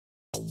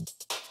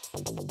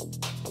Packed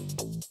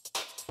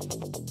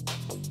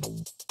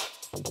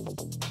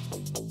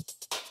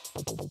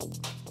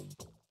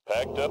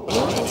up and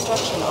New ready.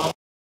 construction on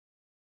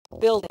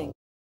building.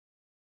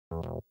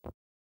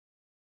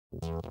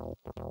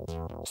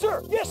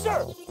 Sir, yes,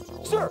 sir.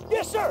 Sir,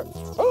 yes, sir.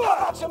 How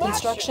about some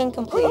Construction action?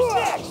 complete. Who's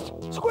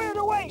next? Squared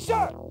away,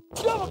 sir.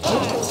 Double New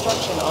time.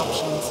 construction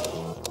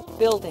options.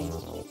 Building.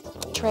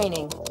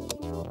 Training.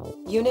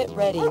 Unit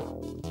ready.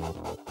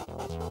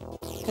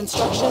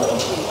 Construction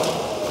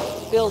complete.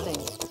 Building.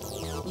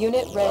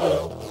 Unit ready.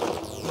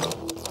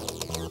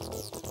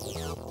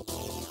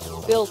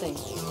 Building.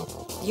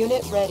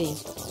 Unit ready.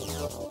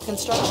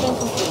 Construction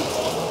complete.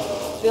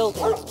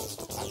 Building.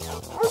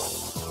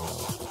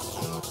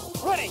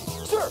 Ready,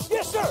 sir.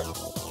 Yes, sir.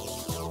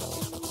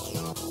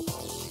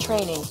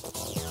 Training.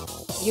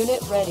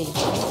 Unit ready.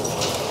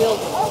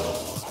 Building.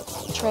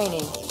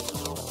 Training.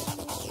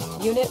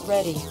 Unit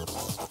ready.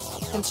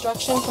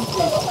 Construction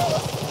complete.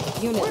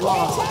 Unit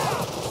lost.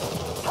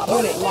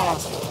 Unit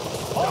lost.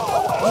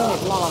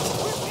 Unit lost.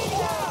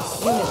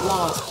 Unit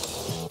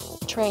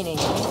lost. Training.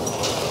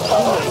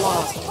 Unit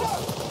lost.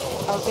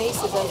 Our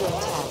base is under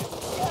attack.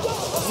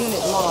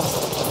 Unit lost.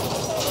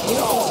 New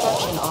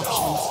construction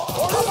options.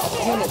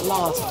 Unit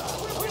lost.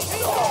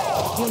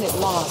 Unit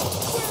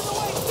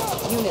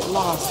lost. Unit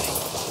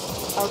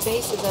lost. Our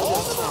base is under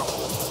attack.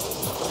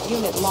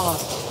 Unit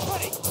lost.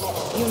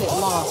 Unit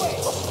lost.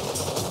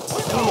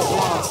 Unit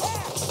lost.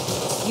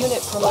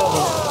 Unit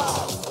promoted.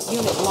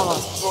 Unit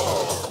lost.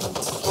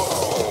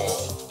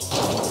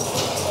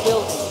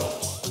 Building.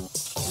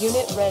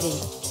 Unit ready.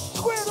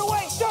 Squared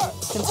away, sir.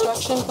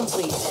 Construction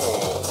complete.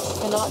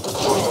 Cannot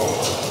deploy.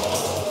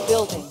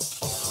 Building.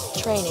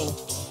 Training.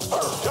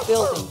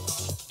 Building.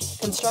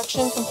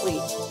 Construction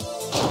complete.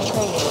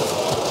 Training.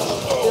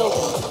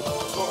 Building.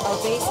 Our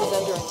base is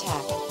under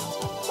attack.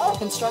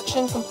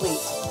 Construction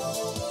complete.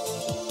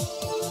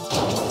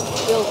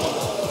 Building.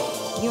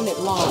 Unit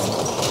lost.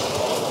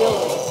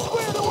 Building.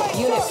 Squared away,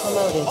 Unit sir.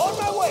 promoted. On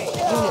my way.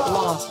 Unit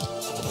lost.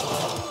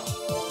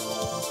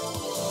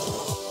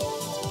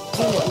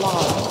 Unit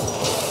lost.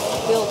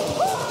 Building.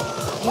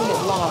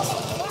 Unit lost.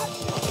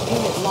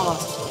 Unit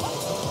lost.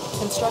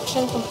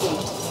 Construction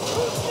complete.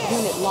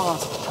 Unit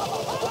lost.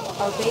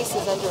 Our base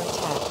is under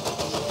attack.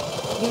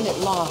 Unit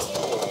lost.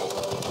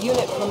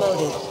 Unit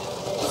promoted.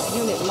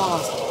 Unit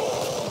lost.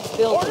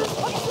 Building.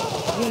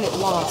 Unit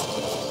lost.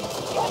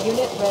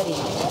 Unit ready.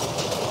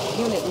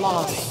 Unit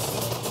lost.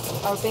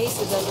 Our base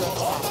is under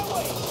attack.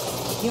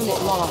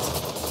 Unit lost.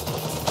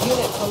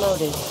 Unit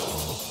promoted.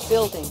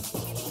 Building.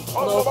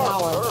 Low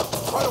power.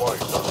 Right away,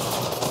 sir.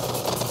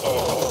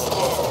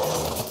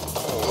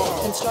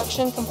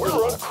 Construction complete.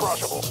 We're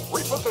uncrushable.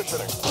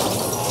 Repositioning.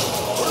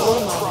 Ore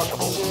miner under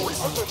attack.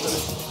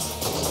 Repositioning.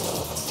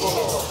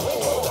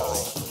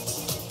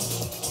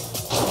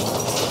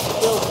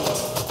 Building.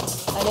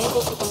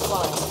 Unable to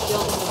comply.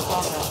 Building in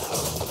progress.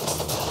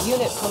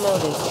 Unit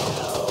promoted.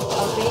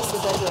 Our base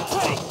is under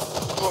attack.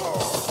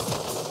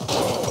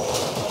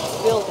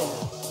 Building.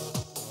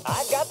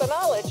 I've got the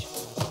knowledge.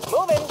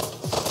 Moving.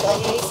 Our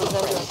base is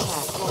under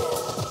attack.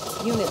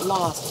 Unit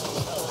lost.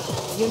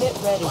 Unit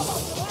ready.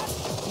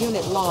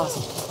 Unit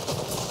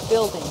lost.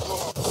 Building.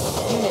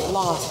 Unit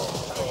lost.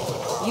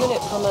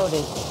 Unit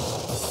promoted.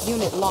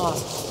 Unit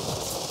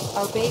lost.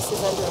 Our base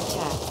is under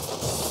attack.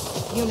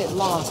 Unit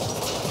lost.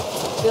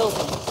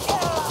 Building.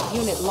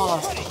 Unit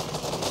lost.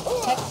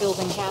 Tech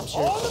building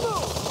captured.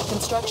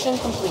 Construction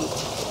complete.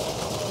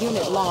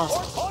 Unit lost.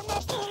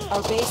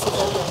 Our base is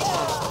under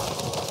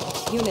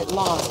attack. Unit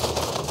lost.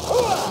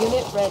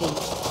 Unit ready.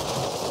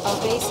 Our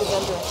base is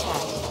under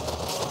attack.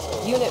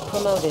 Unit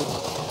promoted.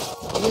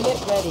 Unit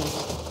ready.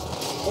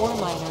 Ore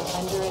miner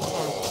under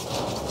attack.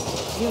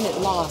 Unit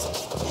lost.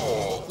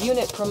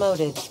 Unit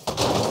promoted.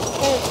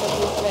 Parachute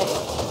group ready.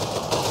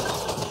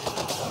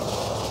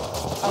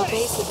 Our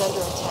base is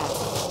under attack.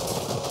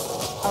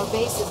 Our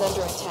base is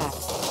under attack.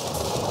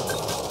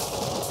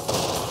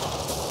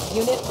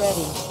 Unit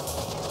ready.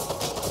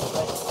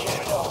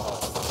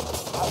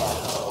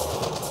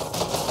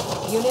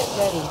 Unit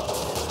ready.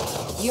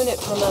 Unit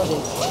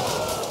promoted.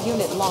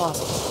 Unit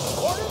lost.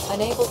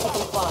 Unable to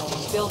comply.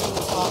 Building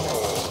in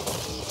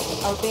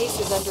progress. Our base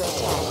is under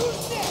attack.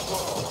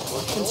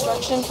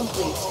 Construction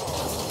complete.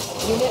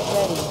 Unit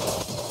ready.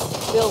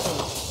 Building.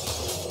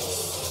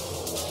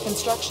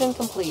 Construction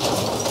complete.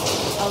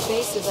 Our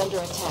base is under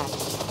attack.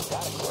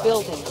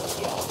 Building.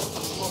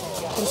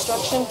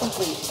 Construction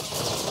complete.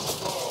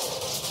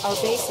 Our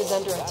base is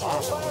under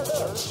attack.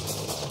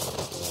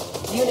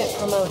 Unit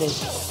promoted.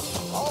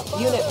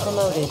 Unit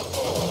promoted.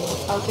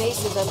 Our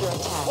base is under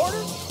attack.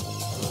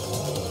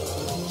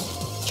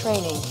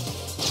 Training.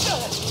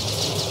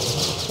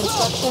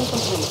 Construction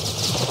complete.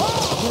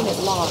 Unit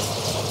lost.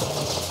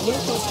 New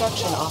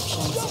construction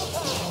options.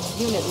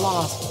 Unit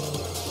lost.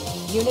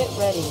 Unit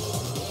ready.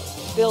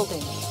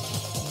 Building.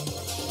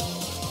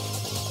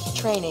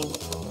 Training.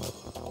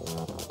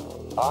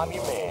 I'm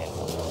your man.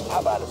 How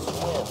about a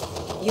swim?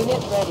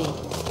 Unit ready.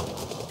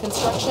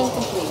 Construction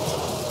complete.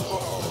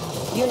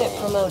 Unit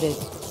promoted.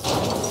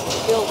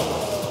 Building.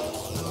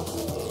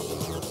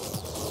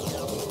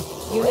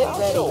 Unit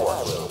ready.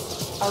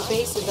 Our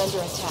base is under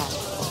attack.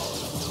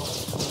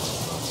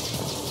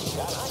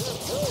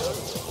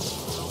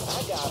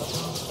 I got him.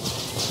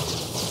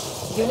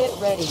 Unit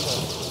ready.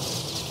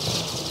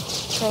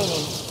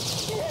 Training.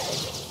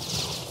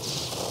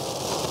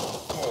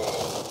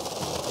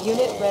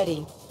 Unit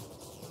ready.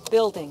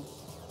 Building.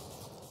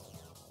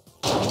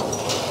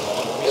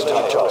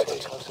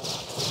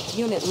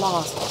 Unit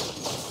lost.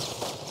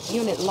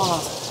 Unit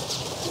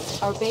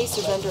lost. Our base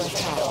is under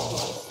attack.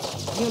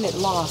 Unit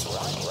lost.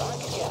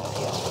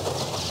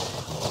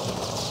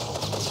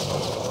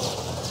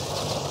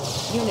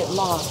 Unit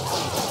lost.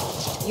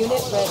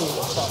 Unit ready.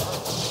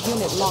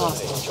 Unit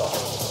lost.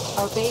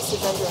 Our base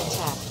is under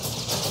attack.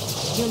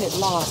 Unit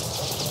lost.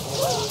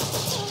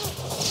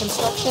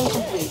 Construction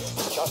complete.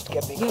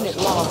 Unit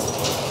lost.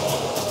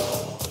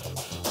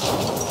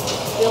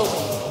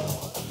 Building.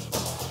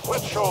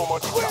 Let's show them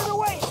what you Clear got. the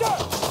way, sir!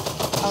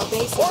 Our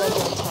base is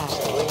under attack.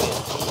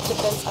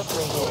 Defense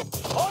upgraded.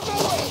 On my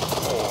way!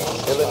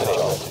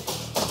 Eliminated.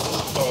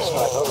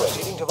 Sniper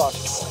ready. Proceeding to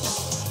vantage point.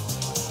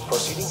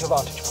 Proceeding to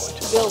vantage point.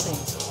 Building.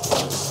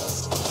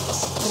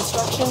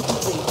 Construction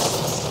complete.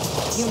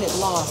 Unit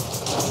lost.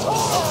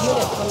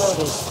 Unit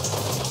promoted.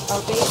 Our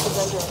base is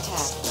under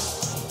attack.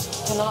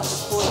 Cannot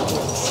deploy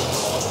here.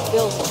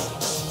 Building.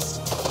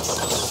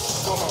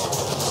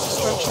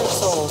 Structure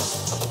sold.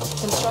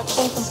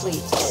 Construction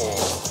complete.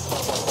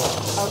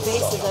 Our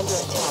base is under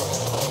attack.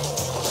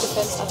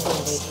 Defense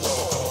upgraded.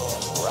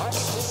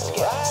 Rocket to the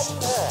sky.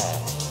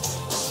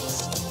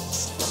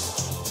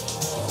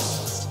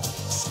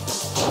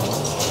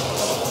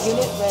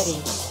 Unit ready.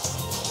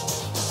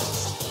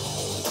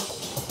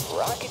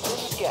 Rocket to the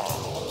sky.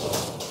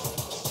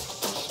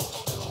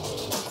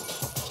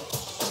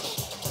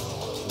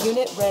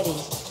 Unit ready.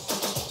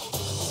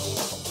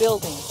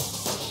 Building.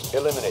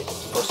 Eliminated.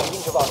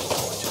 Proceeding to vantage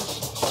point.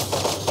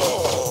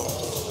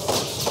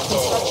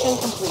 Construction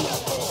complete.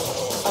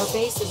 Our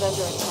base is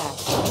under attack.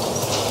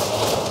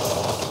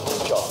 New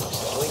job.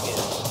 Settling in.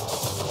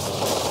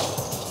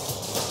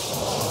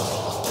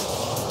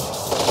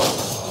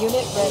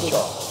 Unit ready.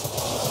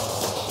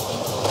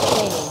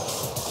 Training.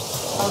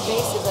 Our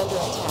base is under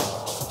attack.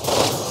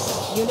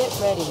 Unit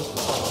ready.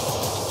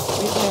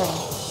 Repairing.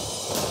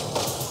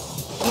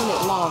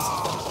 Unit lost.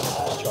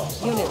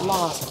 Unit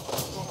lost.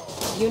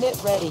 Unit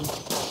ready.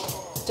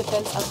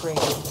 Defense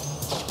upgraded.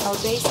 Our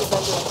base is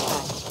under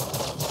attack.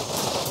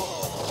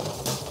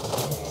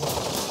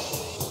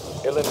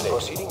 Eliminated.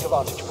 Proceeding to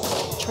vantage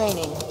point.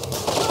 Training.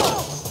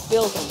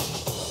 Building.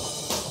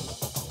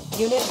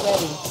 Unit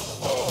ready.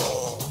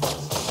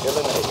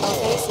 Eliminated. Our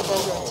base is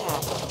under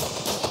attack.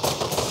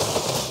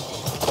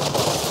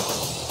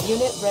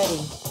 Unit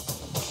ready.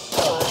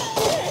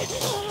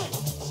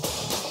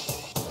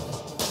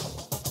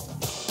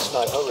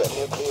 Sniper ready.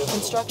 Nuclear.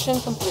 Construction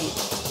complete.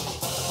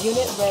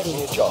 Unit ready.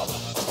 New job.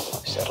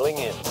 Settling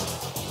in.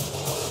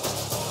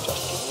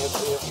 Just give me a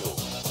clear view.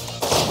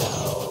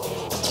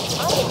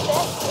 I'm the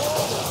best.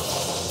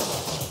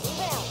 Move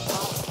out.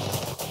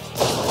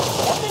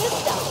 Nothing to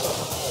stop.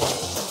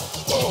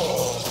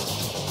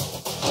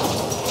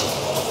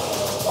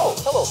 Oh,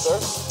 hello, sir.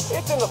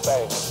 It's in the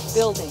bank.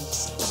 Building.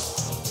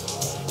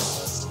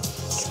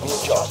 Give me a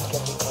job.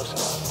 Get me close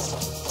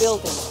enough.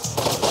 Building.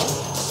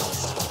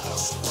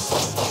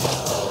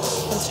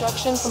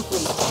 Construction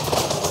complete.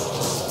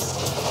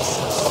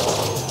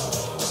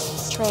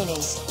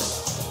 Training.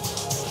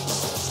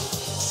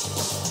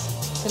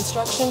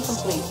 Construction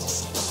complete.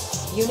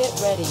 Unit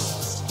ready.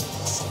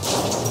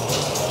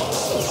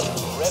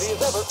 Ready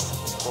as ever.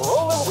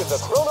 Rolling with the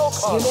chrono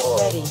convoy. Unit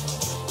ready.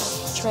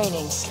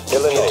 Training.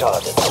 Eliminate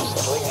target.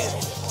 Settling in.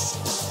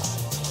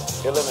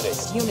 Eliminate.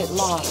 Unit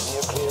lost. Give me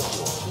a clear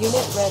view.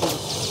 Unit ready.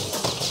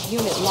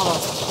 Unit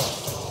lost.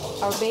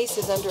 Our base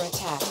is under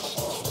attack.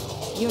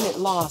 Unit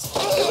lost.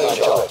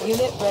 Eliminate target.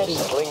 Unit ready.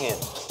 Settling in.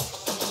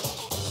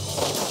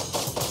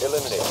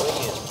 Eliminate.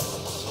 Settling in.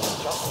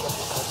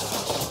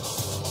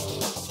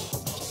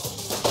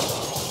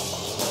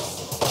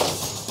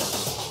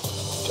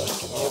 Just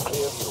give me a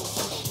clear view.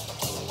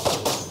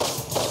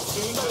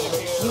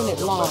 Unit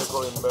lost.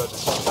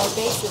 Our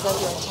base is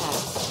under attack.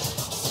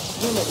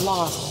 Unit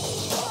lost.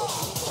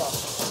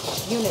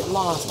 Unit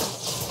lost.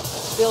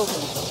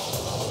 Building.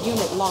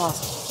 Unit lost.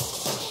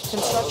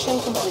 Construction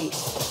complete.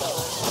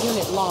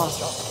 Unit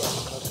lost.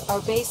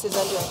 Our base is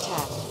under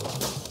attack.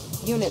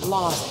 Unit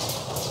lost.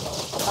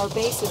 Our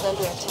base is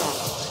under attack.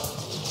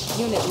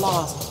 Unit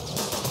lost.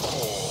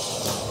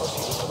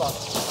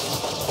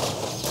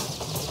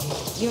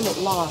 Unit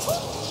lost.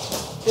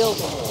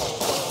 Building.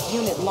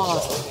 Unit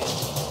lost.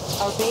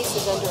 Our base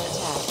is under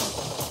attack.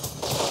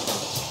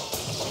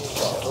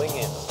 Settling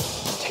in.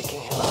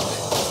 Taking him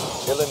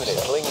out. Eliminate.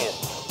 Settling in.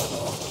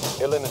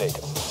 Eliminate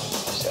him.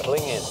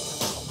 Settling in.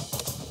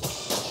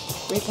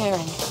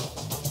 Repairing.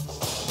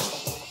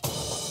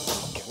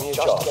 Give me a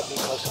job. Get me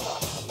close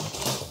enough.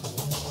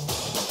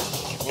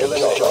 Give me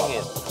a job. Settling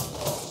in.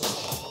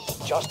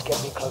 Just get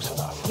me close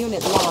enough.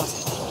 Unit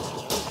lost.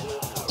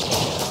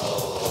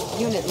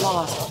 Unit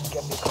lost.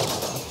 Get me close enough.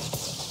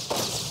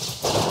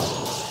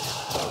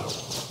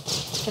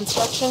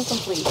 Construction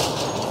complete.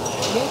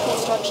 New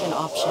construction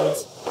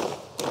options.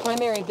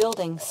 Primary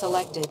building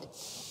selected.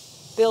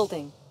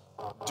 Building.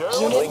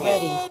 Unit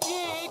ready.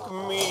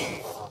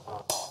 Me.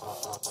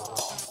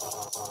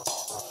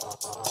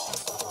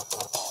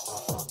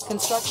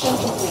 Construction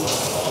complete.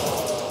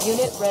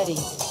 Unit ready.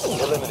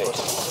 Eliminate.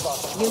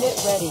 Unit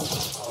ready.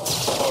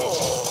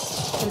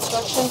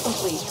 Construction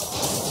complete.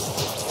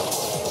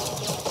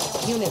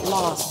 Unit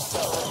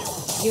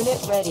lost.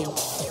 Unit ready.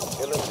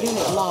 Eliminate.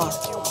 Unit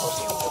lost.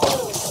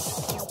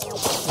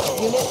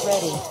 Unit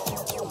ready.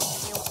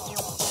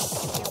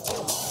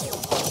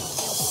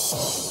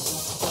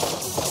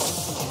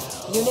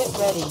 Unit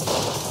ready.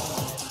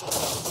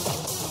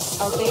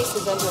 Our base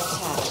is under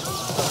attack.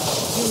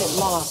 Unit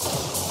lost.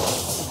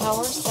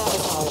 Power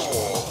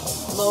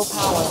sabotage. Low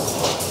power.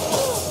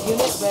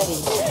 Unit ready.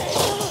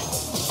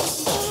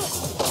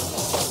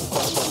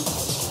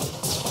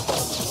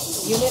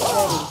 Unit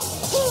ready.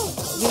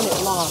 Unit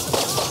lost.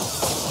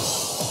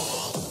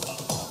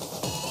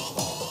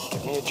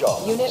 Give me a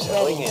job. Unit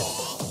Settling ready. in.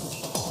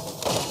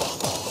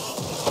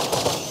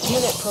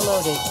 Unit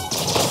promoted.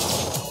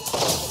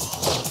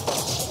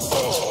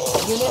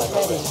 Unit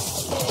ready.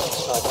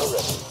 Sniper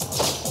ready.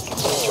 Give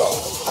me a job.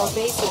 Our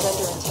base is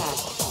under attack.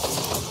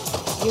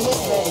 Unit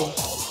ready.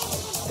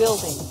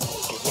 Building.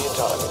 Give me a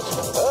target.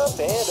 Up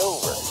and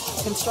over.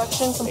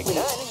 Construction complete.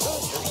 Igniting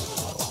boosters.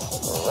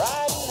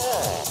 Riding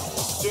high.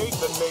 State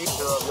the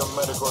nature of your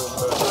medical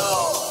emergency.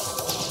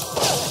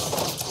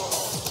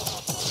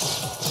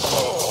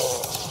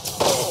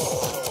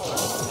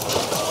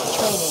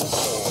 Training.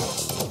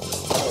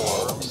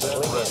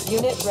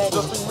 Unit ready.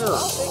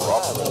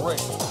 Optimal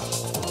range.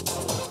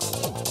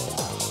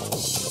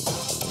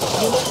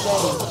 Unit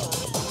ready.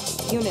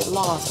 Unit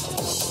lost.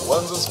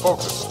 Lenses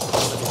focused.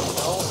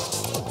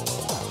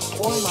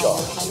 Ore miner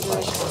under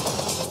attack.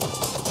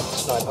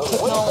 Sniper ready.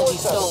 Technology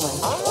stolen.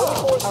 Our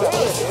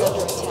base is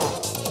under attack.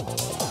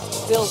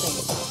 Building.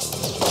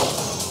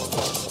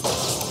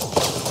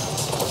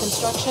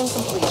 Construction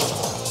complete.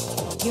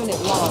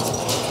 Unit lost.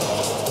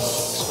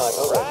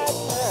 Sniper ready.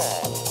 Riding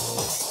high.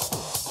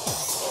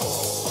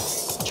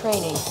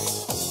 Training.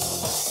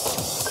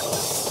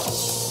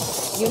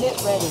 Unit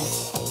ready.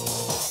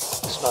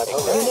 Sniper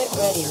ready. Unit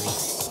ready.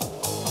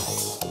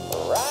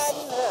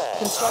 Riding high.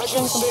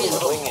 Construction complete.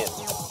 Swing in.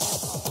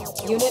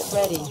 Unit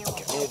ready.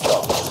 Give me a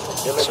job.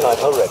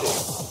 Sniper ready.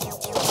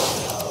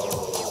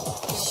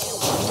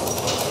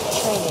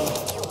 Training.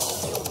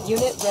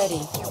 Unit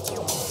ready.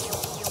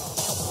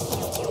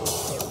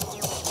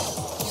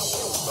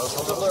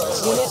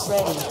 Unit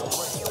ready.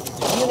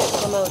 Unit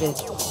promoted.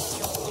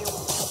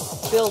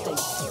 Building.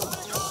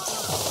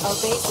 Our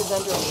base is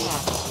under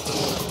attack.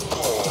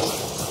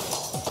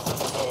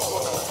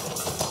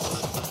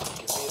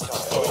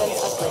 Defense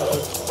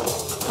upgraded.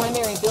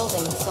 Primary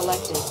building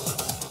selected.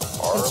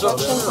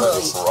 Construction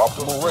complete. For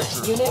optimal range.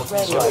 Unit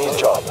ready. Give me a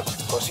job.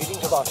 Proceeding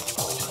to vantage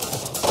point.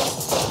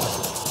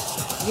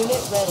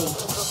 Unit ready.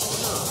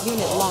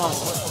 Unit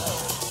lost.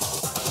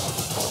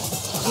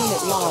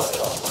 Unit lost.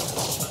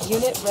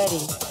 Unit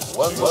ready.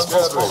 Lenses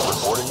focused.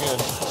 Reporting in.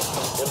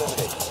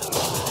 Eliminate.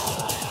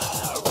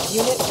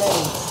 Unit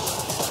ready.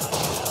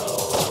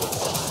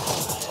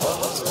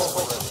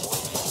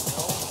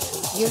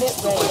 Unit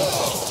ready.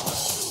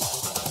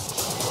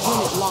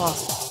 Unit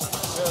lost.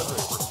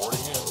 Infantery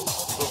reporting in.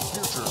 The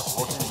future's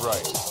looking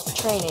bright.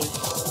 Training.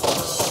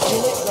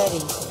 Unit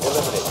ready.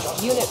 Eliminate.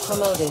 Unit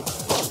promoted.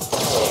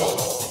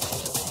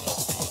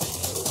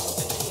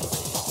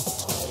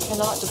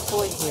 Cannot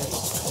deploy here.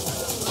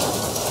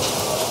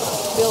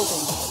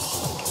 Building.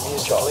 Give me a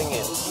job. Swing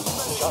in.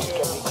 Just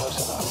get me close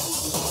enough.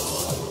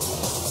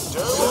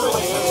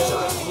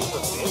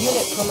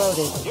 Unit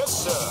promoted. Yes,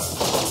 sir.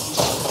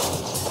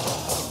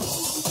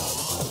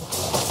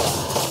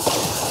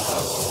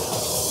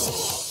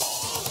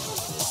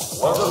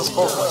 Lenses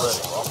focused.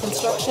 Ready.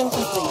 Construction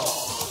complete.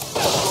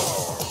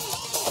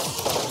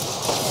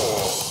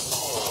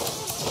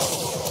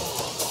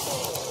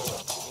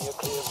 Give me a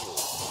clear view.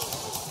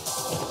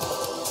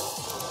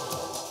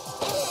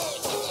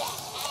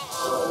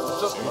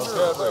 Just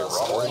Infantery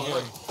reporting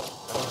in.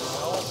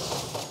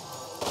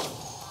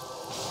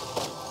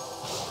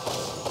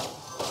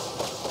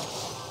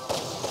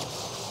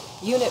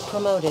 Unit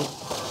promoted.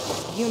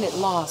 Unit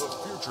lost.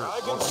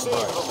 Future's looking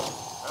bright.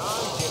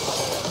 I'm getting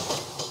there.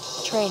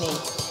 Training.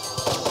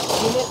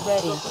 Unit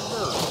ready.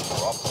 For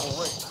optimal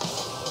range.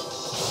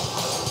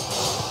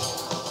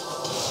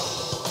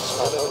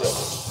 Sniper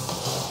ready.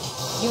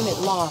 Unit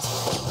lost.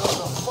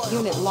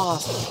 Unit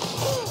lost.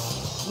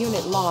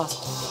 Unit lost.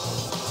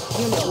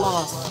 Unit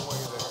lost.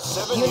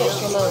 Unit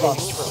promoted.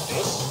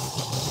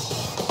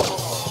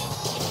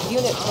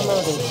 Unit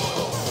promoted.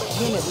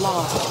 Unit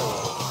lost.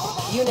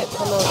 Unit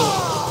promoted.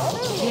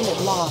 Unit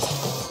lost.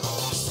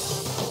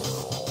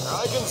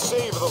 I can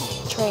save them.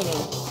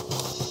 Training.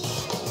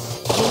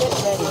 Unit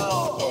ready.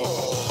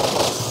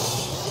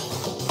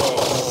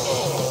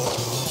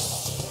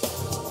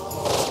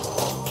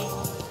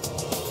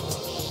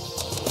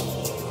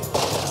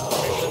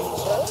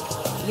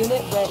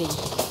 Unit ready.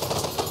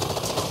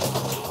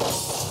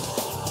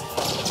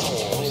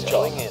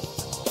 Sling in.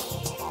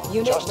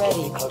 Unit Just get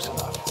ready. me close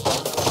enough.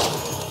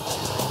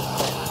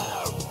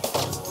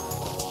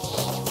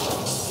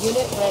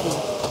 Unit ready.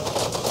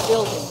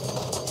 Building.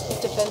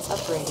 Defense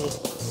upgraded.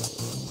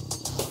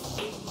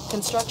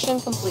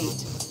 Construction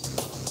complete.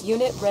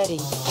 Unit ready.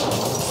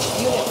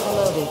 Unit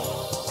promoted.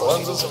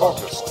 Lenses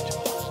focused.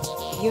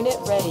 Unit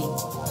ready.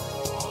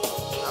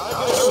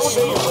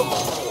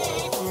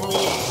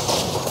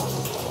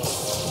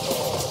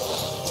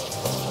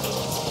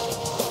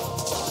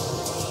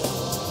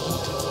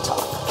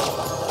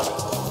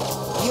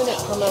 Unit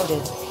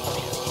promoted.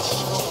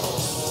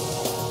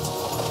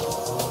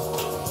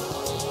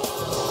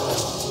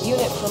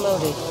 Unit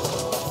promoted.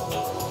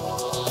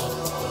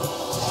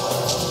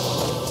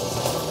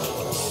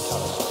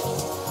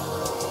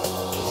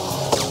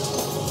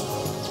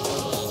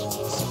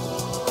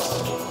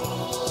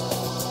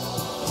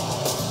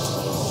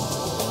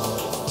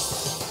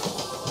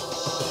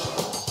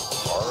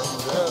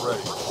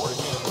 Ready. Reporting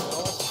in.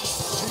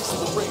 Taste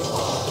the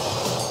rainbow.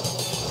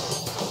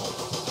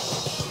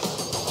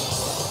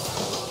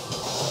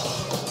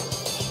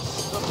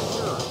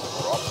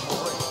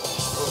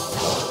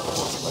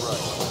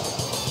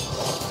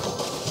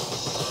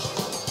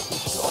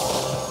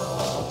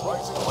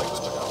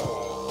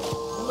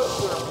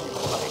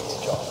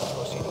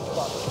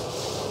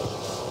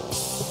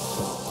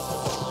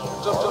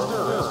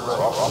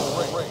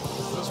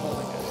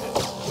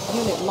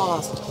 Unit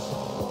lost.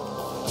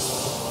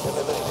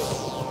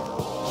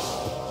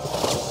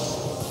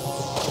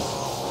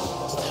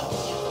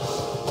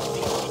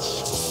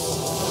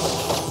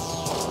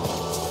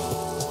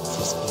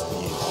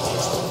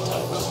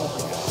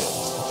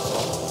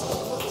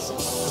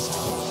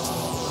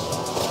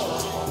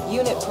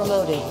 Unit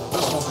promoted.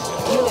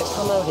 Unit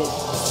promoted.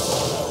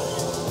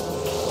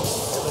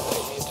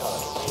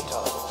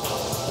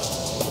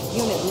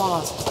 Unit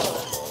lost.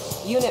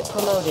 Unit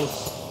promoted.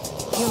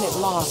 Unit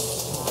lost.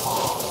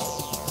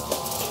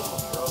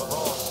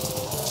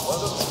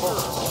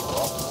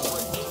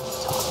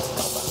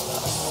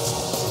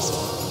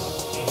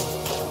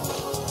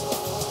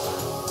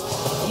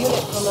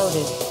 Unit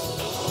promoted.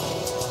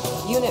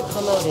 Unit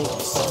promoted.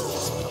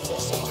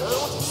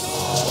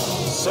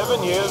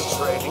 7 years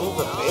training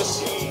for this.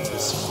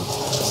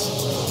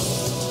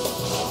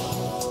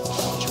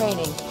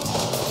 Training.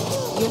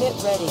 Unit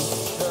ready.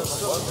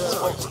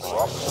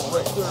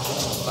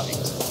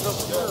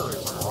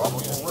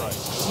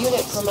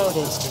 Unit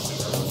promoted.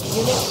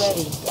 Unit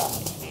ready.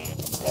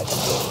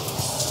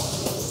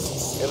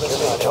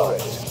 Eliminate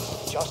turret.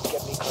 Just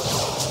get me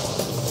close.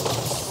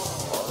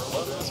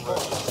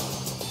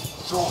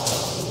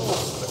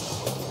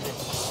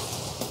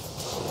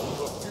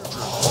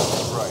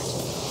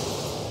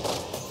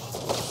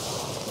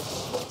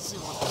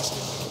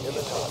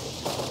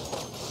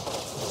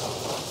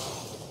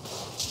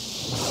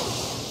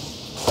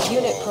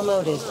 Unit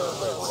promoted.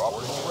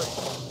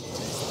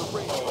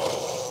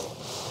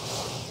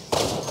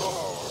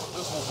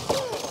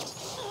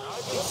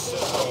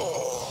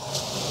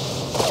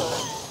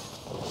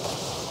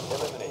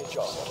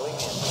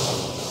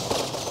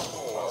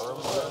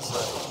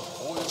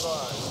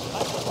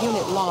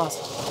 Unit lost.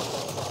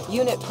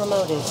 Unit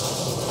promoted.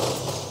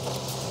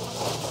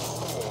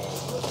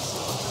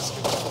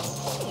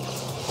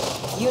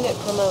 Unit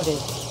promoted.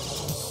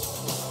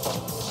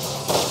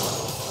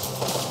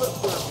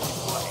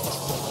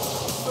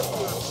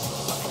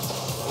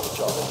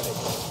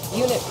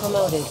 Unit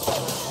promoted.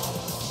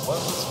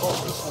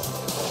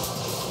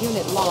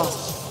 Unit lost.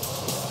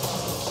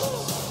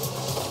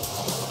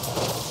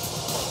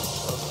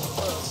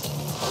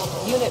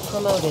 Unit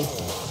promoted.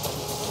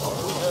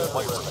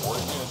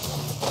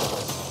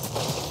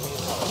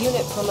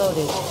 Unit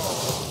promoted.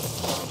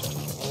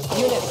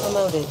 Unit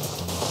promoted.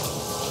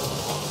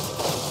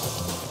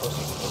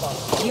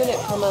 Unit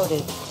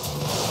promoted.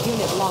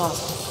 Unit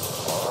lost.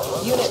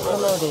 Unit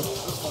promoted.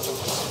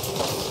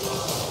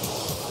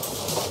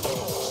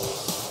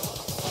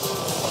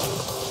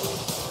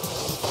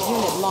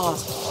 Unit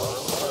lost.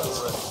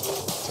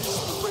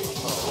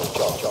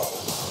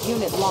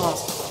 Unit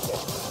lost.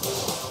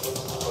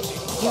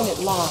 Unit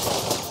lost.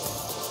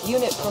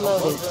 Unit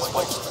promoted.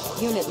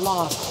 Unit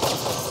lost.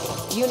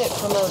 Unit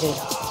promoted.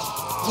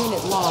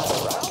 Unit lost.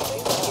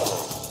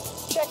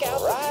 Check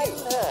out right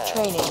now.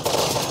 Training.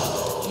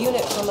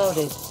 Unit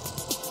promoted.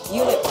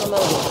 Unit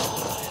promoted.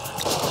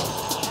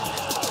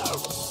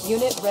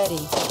 Unit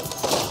ready.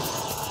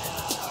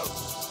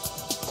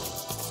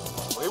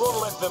 We won't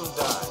let them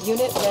die.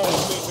 Unit ready.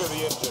 Me to the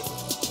engine.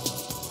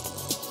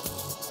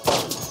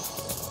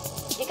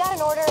 You got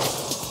an order?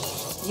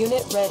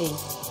 Unit ready.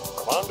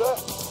 Commander,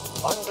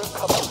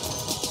 undercover.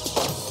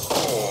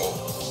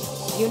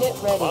 Unit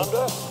ready.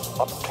 Commander,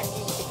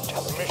 obtaining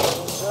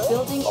intelligence.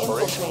 Building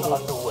Operation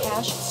infiltrated. underway.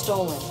 Cache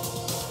stolen.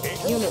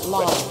 Agent Unit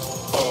lost.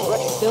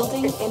 ready.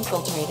 Building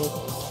infiltrated.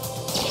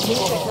 New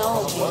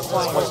technology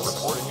acquired.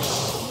 Reporting in.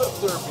 Let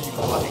there be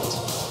light.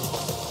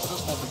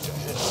 This will be to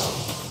hit.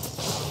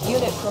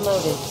 Unit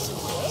promoted.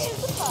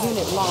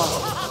 Unit lost.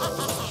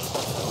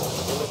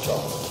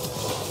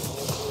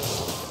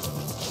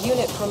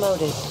 Unit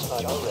promoted.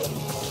 Sniper ready.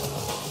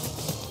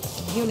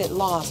 Unit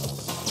lost.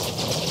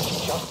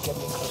 Just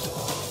getting closer.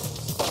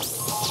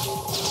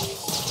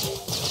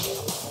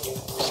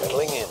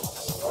 Settling in.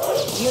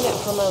 Unit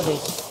promoted.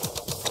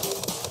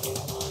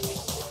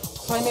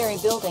 Primary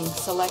building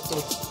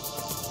selected.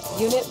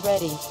 Unit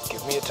ready.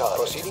 Give me a target.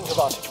 Proceeding to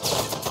vantage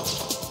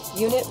point.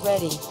 Unit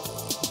ready.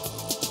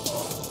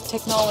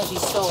 Technology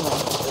stolen.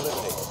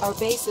 Eliminate. Our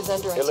base is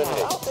under Eliminate.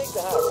 attack. I'll take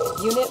the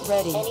high. Unit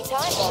ready.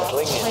 Anytime, boss.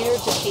 Settling in. Player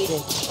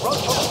defeated.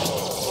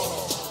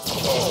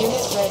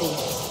 Unit ready.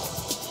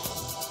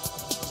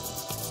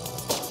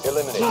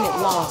 Eliminate. Unit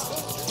lost.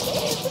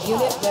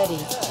 Unit ready.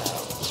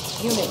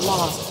 Unit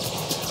lost.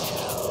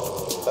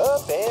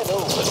 Up and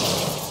over.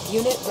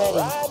 Unit ready.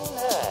 Riding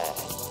high.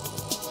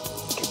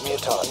 Give me a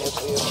target.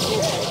 Nuclear.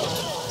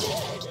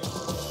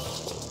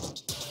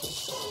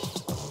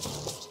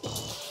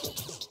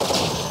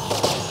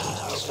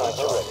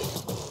 Sniper ready.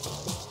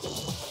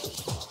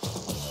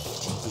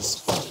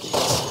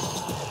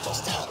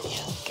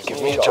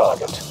 Give me a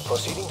target.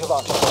 Proceeding to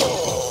vantage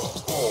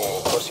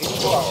point. Proceeding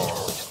to vantage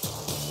point.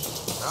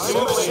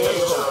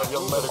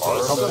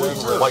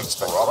 Light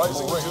spectrum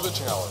rising to the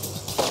challenge.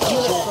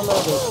 Unit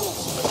promoted.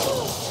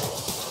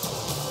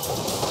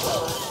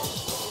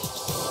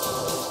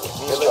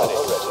 Eliminate.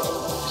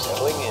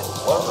 Settling in.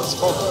 Let's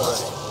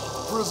focus.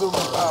 Prism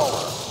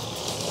power.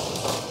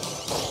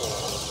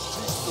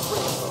 Taste the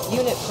rainbow.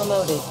 Unit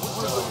promoted.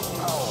 Prism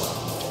power.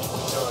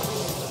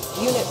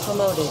 Unit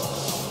promoted.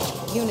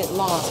 Unit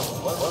lost.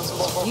 Let's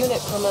focus.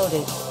 Unit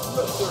promoted.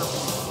 Let there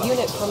be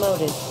Unit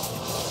promoted.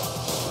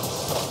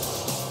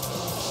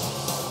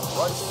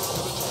 rising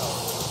to the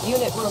challenge.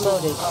 Unit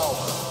promoted. Power.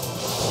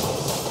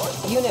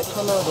 Unit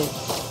promoted.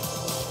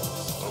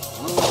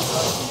 Brilliant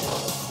idea.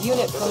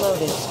 Unit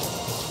promoted.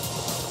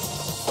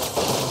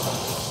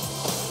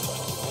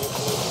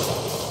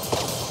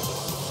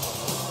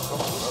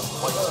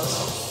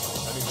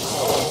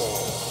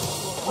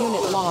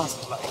 Unit lost.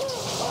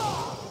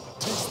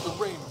 Taste the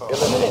rainbow.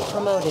 Unit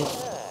promoted.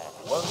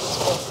 Let's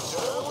focus.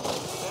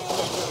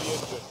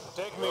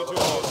 Take me to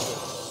the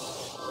engine.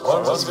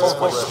 Let's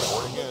focus.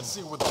 Reporting in.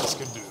 See what this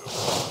can do.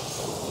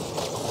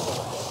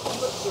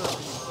 Let there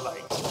be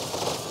light.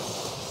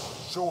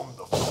 Show them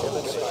the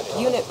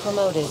full Unit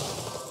promoted.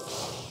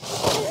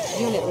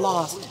 Unit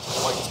lost.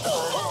 light.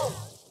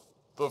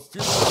 The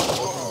future is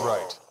looking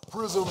bright.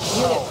 Prism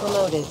Unit power.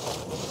 promoted.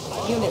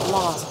 Unit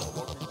lost.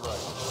 Looking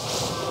bright.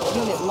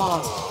 Unit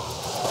lost.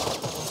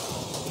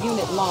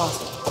 Unit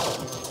lost.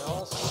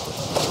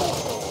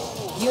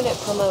 Unit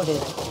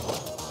promoted.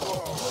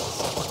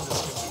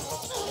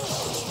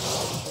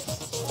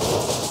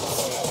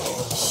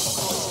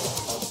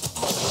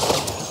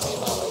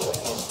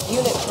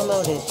 Unit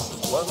promoted.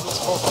 Let's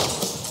focus.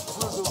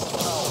 Prism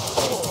power.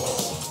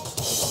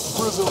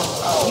 Prism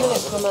power.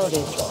 Unit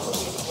promoted.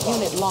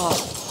 Unit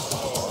lost.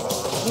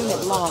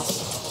 Unit lost.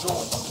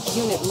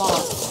 Unit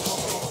lost.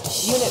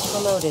 Unit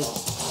promoted.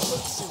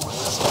 Let's see what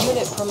this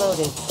Unit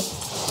promoted.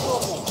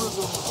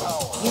 prism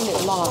power. Unit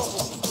lost.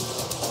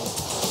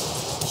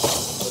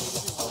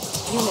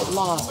 Unit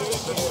lost.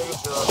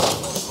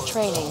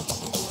 Training.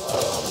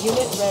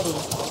 Unit ready.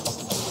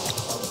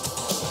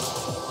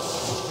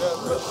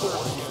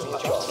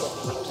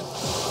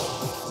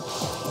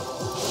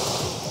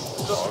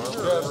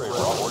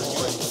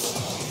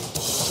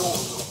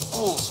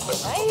 Full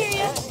spectrum. I hear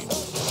ya.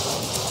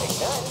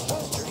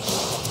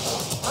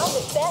 I'm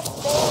the best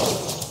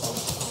man.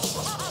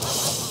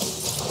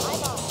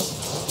 I'm on.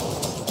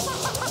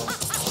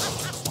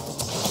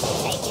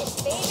 Take it,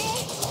 baby.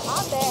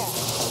 I'm there.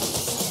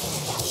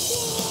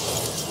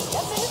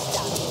 Nothing to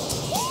stop.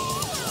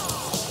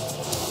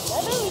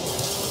 Salute.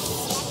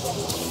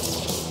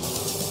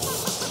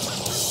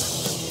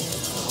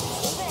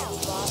 Down,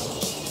 boss.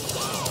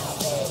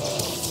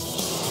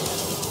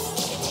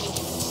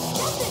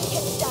 Nothing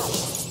can stop.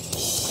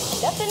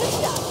 Nothing to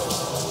stop.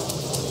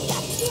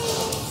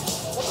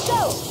 Let's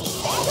go.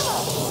 Back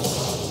up.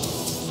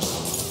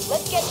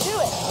 Let's get to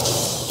it.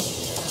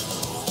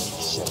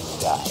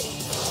 Shouldn't die.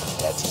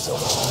 That's his own.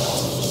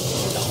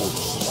 The whole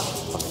here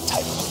from the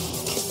type of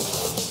kick.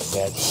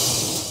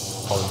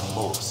 That's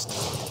almost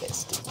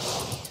interesting.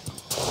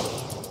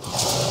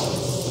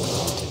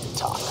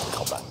 Talk,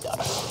 Commander.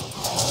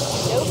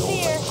 No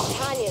fear.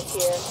 Tanya's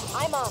here.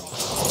 I'm on it.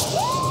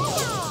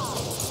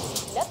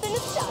 Nothing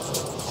to stop.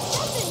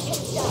 Nothing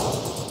can stop.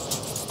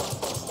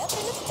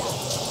 Nothing to stop.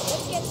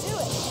 Let's get to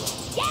it.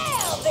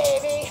 Yeah,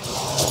 baby.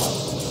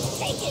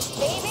 Take it,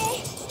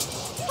 baby.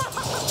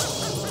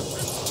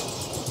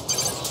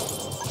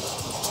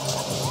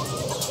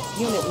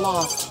 Unit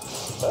lost.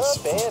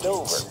 Up and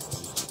over.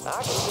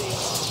 I can see.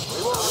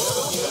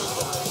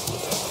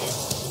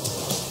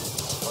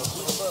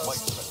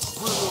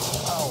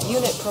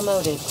 Unit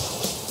promoted.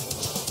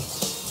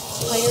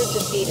 Player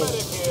defeated.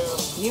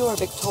 You are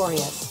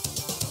victorious.